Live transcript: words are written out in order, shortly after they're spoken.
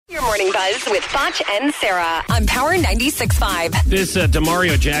Morning Buzz with Foch and Sarah on Power 96.5. This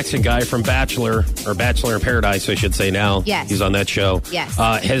Demario Jackson guy from Bachelor in Paradise, I should say now. Yes. He's on that show. Yes.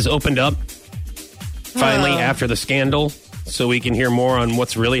 Has opened up finally after the scandal, so we can hear more on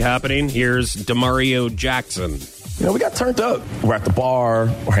what's really happening. Here's Demario Jackson. You know, we got turned up. We're at the bar,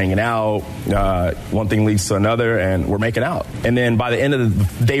 we're hanging out. One thing leads to another, and we're making out. And then by the end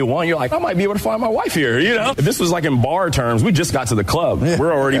of the day one, you're like, I might be able to find my wife here, you know? If this was like in bar terms, we just got to the club.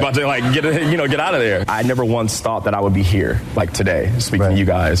 We're already about to get out of there. I never once thought that I would be here, like today, speaking to you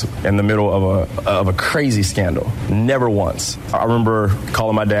guys, in the middle of a crazy scandal. Never once. I remember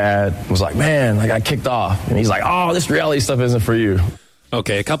calling my dad, was like, man, I got kicked off. And he's like, oh, this reality stuff isn't for you.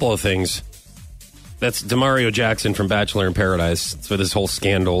 Okay, a couple of things. That's Demario Jackson from Bachelor in Paradise for this whole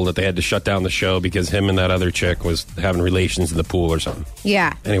scandal that they had to shut down the show because him and that other chick was having relations in the pool or something.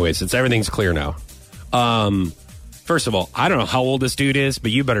 Yeah. Anyways, everything's clear now. First of all, I don't know how old this dude is,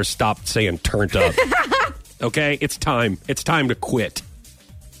 but you better stop saying turned up. Okay? It's time. It's time to quit.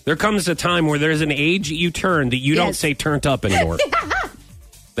 There comes a time where there's an age you turn that you don't say turned up anymore.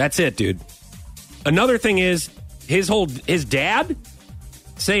 That's it, dude. Another thing is his dad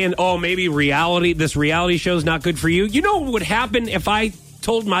saying, oh, maybe this reality show's not good for you. You know what would happen if I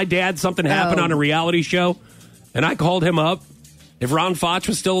told my dad something happened on a reality show and I called him up? If Ron Foch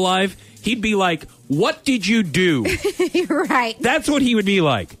was still alive, he'd be like, what did you do? Right. That's what he would be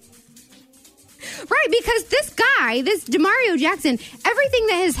like. Right, because this Demario Jackson, everything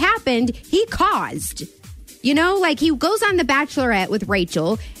that has happened, he caused. You know, like he goes on The Bachelorette with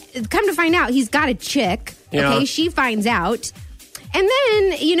Rachel. Come to find out, he's got a chick. Yeah. Okay, she finds out. And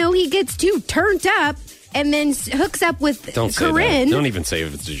then, he gets too turned up and then hooks up with Don't say Corinne. that. Don't even say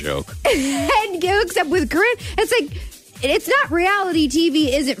if it's a joke. And hooks up with Corinne. It's like, it's not reality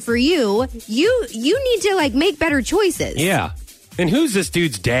TV isn't for you. You need to, make better choices. Yeah. And who's this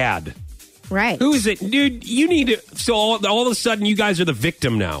dude's dad? Right. Who is it? Dude, you need to... So all of a sudden, you guys are the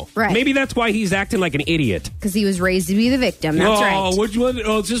victim now. Right. Maybe that's why he's acting like an idiot. Because he was raised to be the victim. That's right. Oh, which one?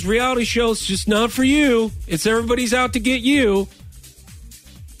 Oh, it's this reality show. It's just not for you. It's everybody's out to get you.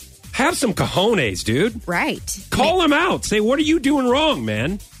 Have some cojones, dude. Right. Call him out. Say, what are you doing wrong,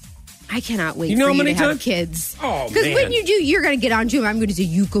 man? I cannot wait You know for how you many to have times- kids. Oh, Because man. when you do, you're going to get on to him. I'm going to say,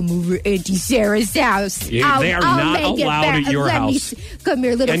 you come over to Auntie Sarah's house. They are not make it allowed better. at your Let me house. come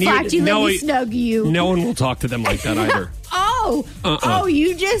here, little And Foxy. Let me snug you. No one will talk to them like that either. Oh,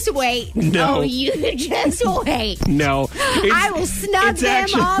 you just wait. No. Oh, you just wait. No. I will snug them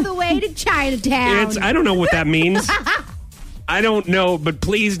all the way to Chinatown. I don't know what that means. I don't know, but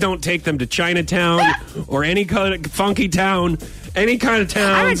please don't take them to Chinatown or any kind of funky town, any kind of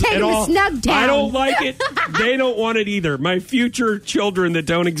town. I'm going to take them to Snug Town. I don't like it. They don't want it either. My future children that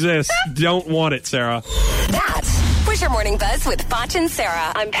don't exist don't want it, Sarah. That was your Morning Buzz with Foch and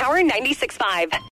Sarah on Power 96.5.